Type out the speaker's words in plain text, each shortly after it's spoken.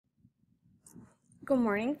Good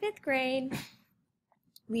morning, fifth grade.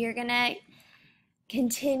 We are going to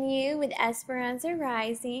continue with Esperanza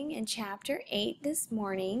Rising in Chapter 8 this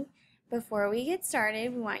morning. Before we get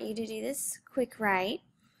started, we want you to do this quick write.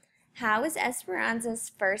 How was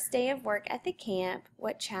Esperanza's first day of work at the camp?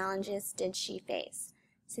 What challenges did she face?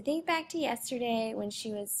 So think back to yesterday when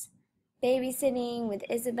she was babysitting with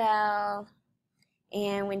Isabel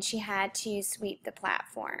and when she had to sweep the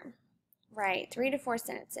platform. Write 3 to 4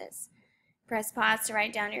 sentences. Press pause to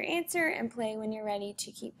write down your answer and play when you're ready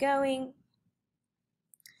to keep going.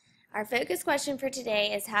 Our focus question for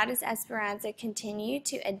today is, how does Esperanza continue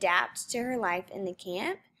to adapt to her life in the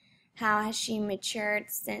camp? How has she matured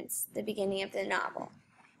since the beginning of the novel?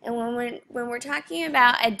 And when we're talking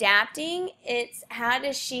about adapting, it's how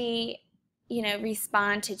does she,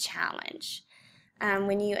 respond to challenge?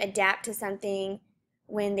 When you adapt to something,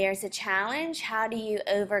 when there's a challenge, how do you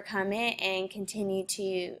overcome it and continue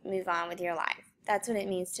to move on with your life? That's what it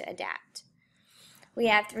means to adapt. We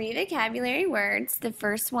have 3 vocabulary words. The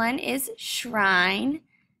first one is shrine.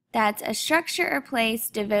 That's a structure or place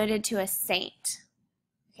devoted to a saint.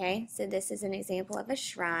 Okay, so this is an example of a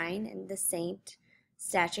shrine, and the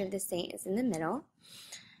statue of the saint is in the middle.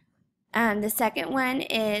 The second one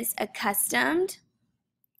is accustomed.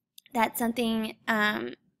 That's something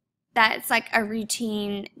that's like a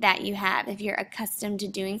routine that you have. If you're accustomed to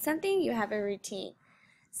doing something, you have a routine.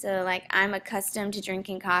 So like I'm accustomed to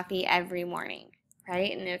drinking coffee every morning,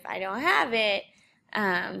 right? And if I don't have it,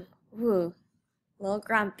 a little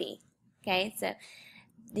grumpy. Okay, so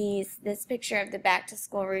this picture of the back to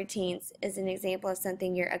school routines is an example of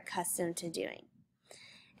something you're accustomed to doing.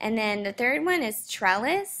 And then the third one is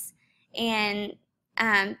trellis, and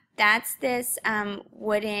that's this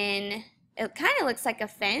wooden. It kind of looks like a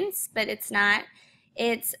fence, but it's not.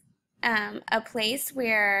 It's a place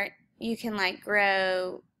where you can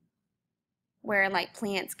where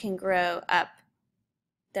plants can grow up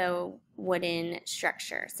the wooden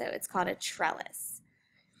structure. So it's called a trellis.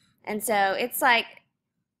 And so it's like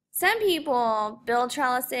some people build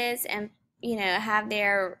trellises and, have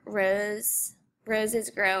their roses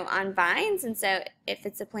grow on vines. And so if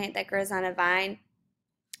it's a plant that grows on a vine,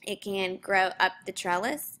 it can grow up the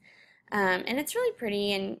trellis. And it's really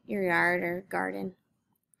pretty in your yard or garden.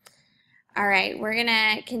 All right, we're going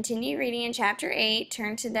to continue reading in Chapter 8.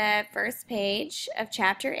 Turn to the first page of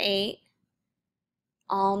Chapter 8.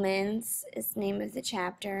 Almonds is the name of the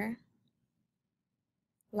chapter.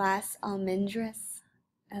 Las Almendras.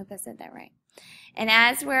 I hope I said that right. And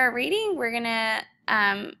as we're reading, we're going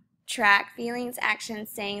to track feelings, actions,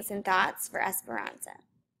 sayings, and thoughts for Esperanza.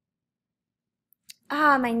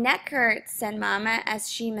 "Ah, my neck hurts," said Mama as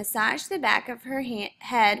she massaged the back of her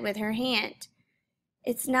head with her hand.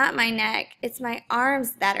 "It's not my neck, it's my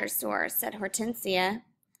arms that are sore," said Hortensia.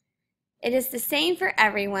 "It is the same for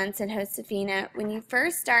everyone," said Josefina. "When you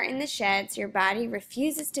first start in the sheds, your body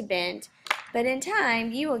refuses to bend, but in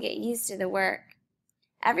time you will get used to the work."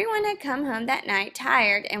 Everyone had come home that night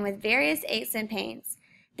tired and with various aches and pains.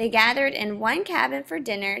 They gathered in one cabin for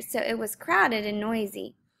dinner, so it was crowded and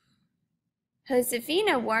noisy.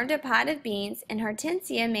 Josefina warmed a pot of beans, and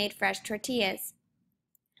Hortensia made fresh tortillas.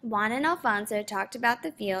 Juan and Alfonso talked about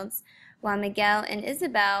the fields, while Miguel and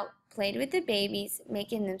Isabel played with the babies,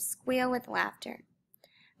 making them squeal with laughter.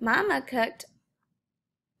 Mama cooked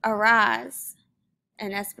arroz,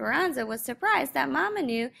 and Esperanza was surprised that Mama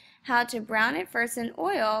knew how to brown it first in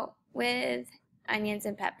oil with onions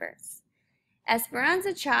and peppers.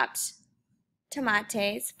 Esperanza chopped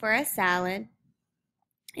tomates for a salad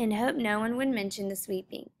and hoped no one would mention the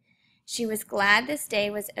sweeping. She was glad this day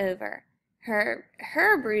was over. Her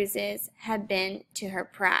bruises had been to her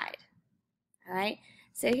pride. All right,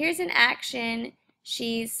 so here's an action.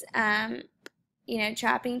 She's,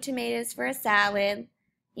 chopping tomatoes for a salad,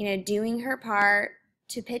 doing her part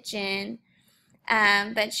to pitch in.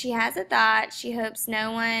 But she has a thought. She hopes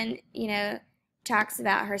no one, talks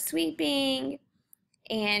about her sweeping.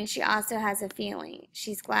 And she also has a feeling.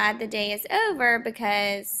 She's glad the day is over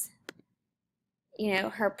because,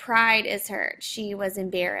 her pride is hurt. She was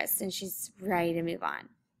embarrassed and she's ready to move on.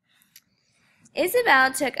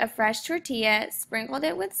 Isabel took a fresh tortilla, sprinkled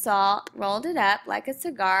it with salt, rolled it up like a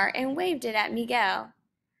cigar, and waved it at Miguel.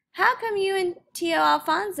 "How come you and Tio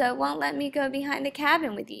Alfonso won't let me go behind the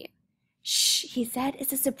cabin with you?" "Shh," he said,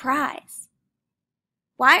 "it's a surprise."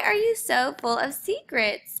 "Why are you so full of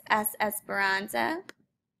secrets?" asked Esperanza.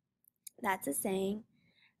 That's a saying.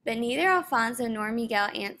 But neither Alfonso nor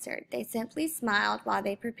Miguel answered. They simply smiled while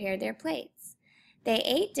they prepared their plates. They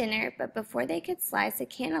ate dinner, but before they could slice a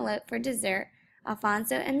cantaloupe for dessert,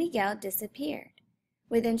 Alfonso and Miguel disappeared,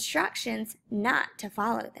 with instructions not to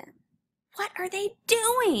follow them. What are they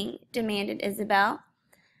doing? Demanded Isabel.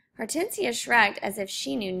 Hortensia shrugged as if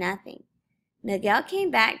she knew nothing. Miguel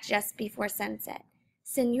came back just before sunset.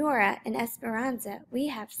 Senora and Esperanza, we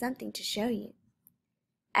have something to show you.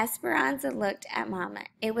 Esperanza looked at Mama.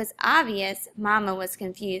 It was obvious Mama was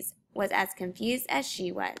as confused as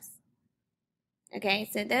she was. Okay,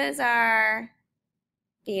 so those are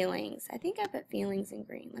feelings. I think I put feelings in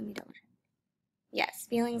green. Let me double check. Yes,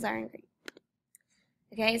 feelings are in green.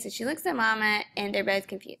 Okay, so she looks at Mama, and they're both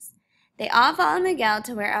confused. They all followed Miguel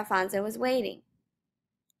to where Alfonso was waiting.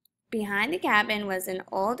 Behind the cabin was an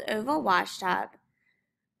old oval washtub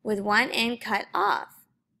with one end cut off.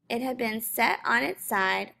 It had been set on its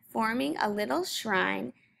side, forming a little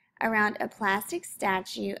shrine around a plastic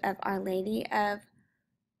statue of Our Lady of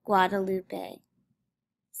Guadalupe.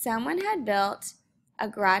 Someone had built a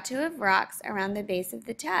grotto of rocks around the base of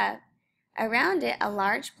the tub. Around it, a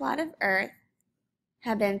large plot of earth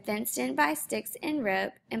had been fenced in by sticks and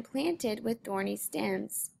rope and planted with thorny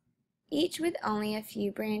stems, each with only a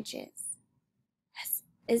few branches.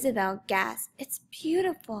 Isabel gasped. It's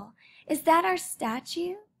beautiful. Is that our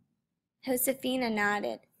statue? Josefina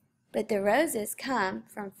nodded, but the roses come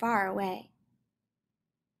from far away.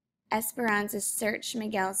 Esperanza searched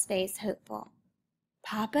Miguel's face, hopeful.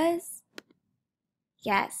 Papa's?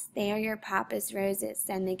 Yes, they are your papa's roses,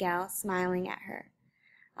 said Miguel, smiling at her.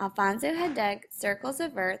 Alfonso had dug circles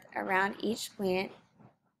of earth around each plant,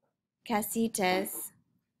 casitas,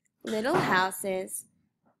 little houses,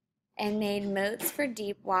 and made moats for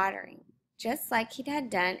deep watering, just like he had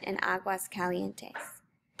done in Aguas Calientes.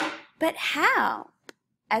 But how?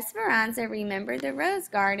 Esperanza remembered the rose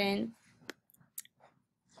garden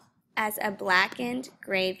as a blackened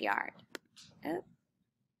graveyard. Oh.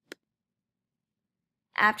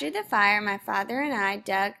 After the fire, my father and I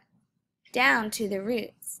dug down to the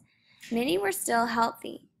roots. Many were still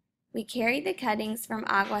healthy. We carried the cuttings from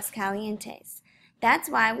Aguas Calientes. That's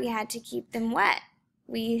why we had to keep them wet.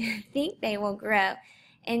 We think they will grow.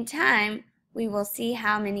 In time, we will see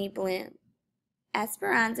how many bloom.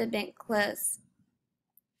 Esperanza bent close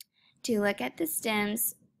to look at the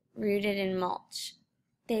stems rooted in mulch.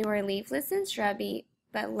 They were leafless and shrubby,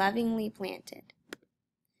 but lovingly planted.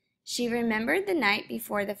 She remembered the night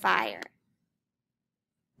before the fire,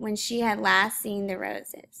 when she had last seen the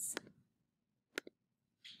roses,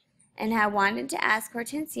 and had wanted to ask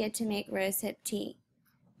Hortensia to make rosehip tea,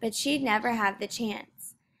 but she'd never have the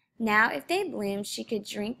chance. Now, if they bloomed, she could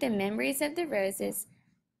drink the memories of the roses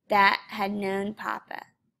that had known Papa.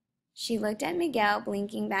 She looked at Miguel,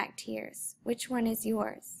 blinking back tears. Which one is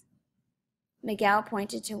yours? Miguel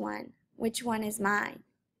pointed to one. Which one is mine?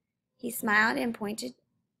 He smiled and pointed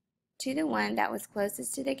to the one that was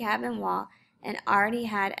closest to the cabin wall and already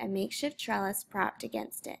had a makeshift trellis propped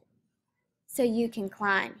against it. So you can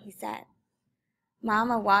climb, he said.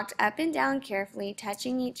 Mama walked up and down carefully,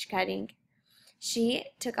 touching each cutting. She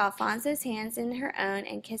took Alfonso's hands in her own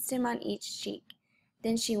and kissed him on each cheek.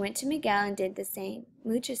 Then she went to Miguel and did the same.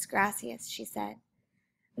 Muchas gracias, she said.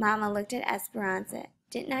 Mama looked at Esperanza.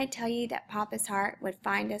 Didn't I tell you that Papa's heart would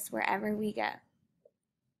find us wherever we go?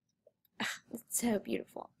 It's so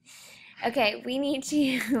beautiful. Okay, we need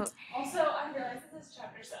to... Also, I realized this is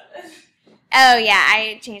chapter 7. Oh, yeah,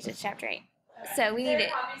 I changed it to chapter 8. Okay. So we need to...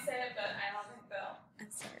 Probably say it, but I don't think they'll. I'm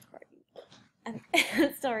still recording.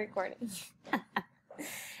 I'm still recording.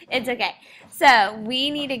 It's okay. So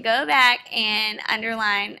we need to go back and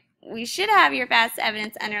underline. We should have your past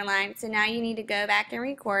evidence underlined. So now you need to go back and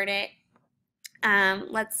record it. At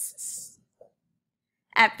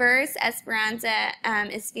first, Esperanza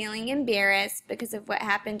is feeling embarrassed because of what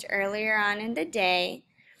happened earlier on in the day.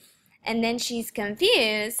 And then she's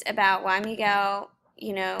confused about why Miguel,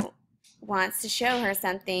 wants to show her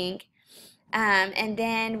something. And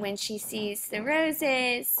then when she sees the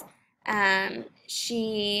roses,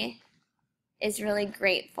 she is really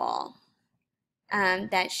grateful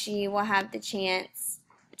that she will have the chance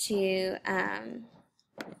to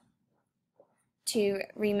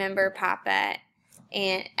remember Papa,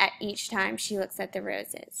 and at each time she looks at the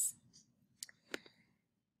roses.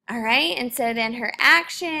 All right, and so then her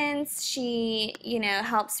actions, she,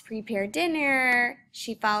 helps prepare dinner.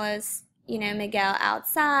 She follows, Miguel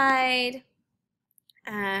outside,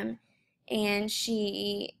 and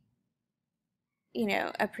she,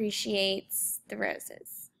 appreciates the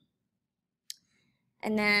roses.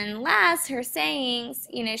 And then last, her sayings,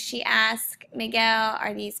 she asks Miguel,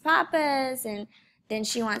 are these Papa's? And then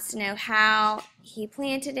she wants to know how he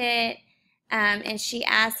planted it. And she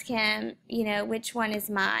asks him, which one is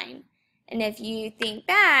mine? And if you think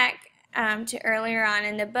back to earlier on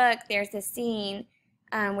in the book, there's a scene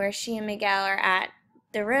where she and Miguel are at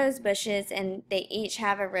the rose bushes, and they each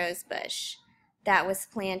have a rose bush that was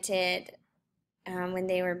planted when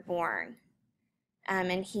they were born.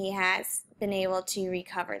 And he has been able to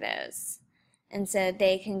recover those. And so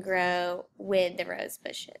they can grow with the rose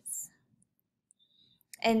bushes.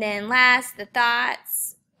 And then last, the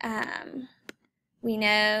thoughts. We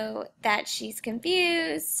know that she's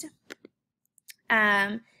confused.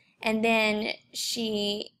 And then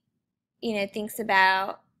she, thinks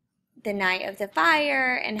about the night of the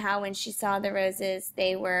fire and how when she saw the roses,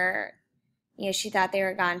 they were, she thought they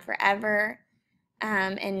were gone forever.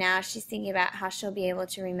 And now she's thinking about how she'll be able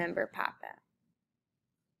to remember Papa.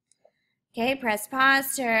 Okay, press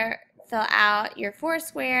pause to fill out your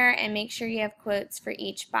Foursquare and make sure you have quotes for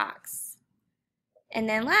each box. And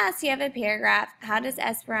then last, you have a paragraph. How does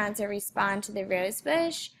Esperanza respond to the rose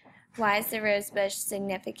bush? Why is the rose bush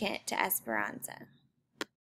significant to Esperanza?